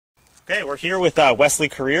Okay, we're here with Wesley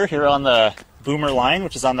Korir here on the Boomer line,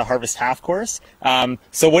 which is on the Harvest Half course.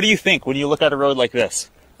 So what do you think when you look at a road like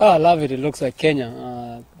this? Oh, I love it. It looks like Kenya.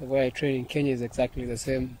 The way I train in Kenya is exactly the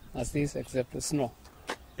same as this, except the snow.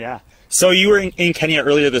 Yeah. So you were in Kenya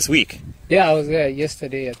earlier this week? Yeah, I was there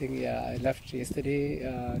yesterday. I think, I left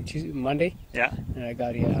yesterday, Monday. Yeah. And I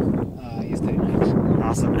got here yesterday night.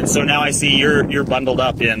 Awesome. And so now I see you're bundled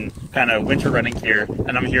up in kind of winter running gear,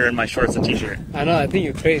 and I'm here in my shorts and t-shirt. I know. I think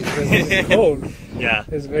you're crazy because it's cold. Yeah.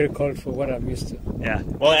 It's very cold for what I'm used to. Yeah.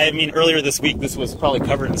 Well, I mean, earlier this week this was probably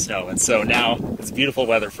covered in snow, and so now it's beautiful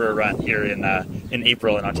weather for a run here in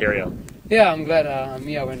April in Ontario. Yeah, I'm glad I'm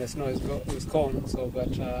here when the snow is gone. So,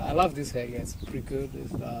 but I love this area. It's pretty good.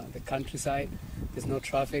 It's the countryside. There's no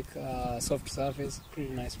traffic. Soft surface. Pretty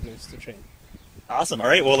nice place to train. Awesome. All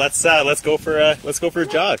right. Well, let's go for a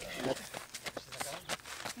jog.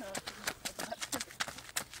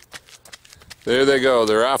 There they go.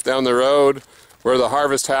 They're off down the road where the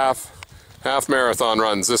Harvest Half Marathon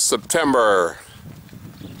runs this September.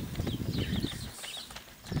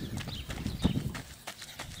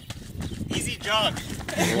 Easy jog.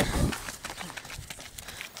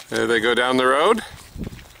 There they go down the road.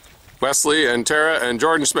 Wesley and Tarah and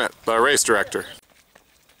Jordan Smith, the race director.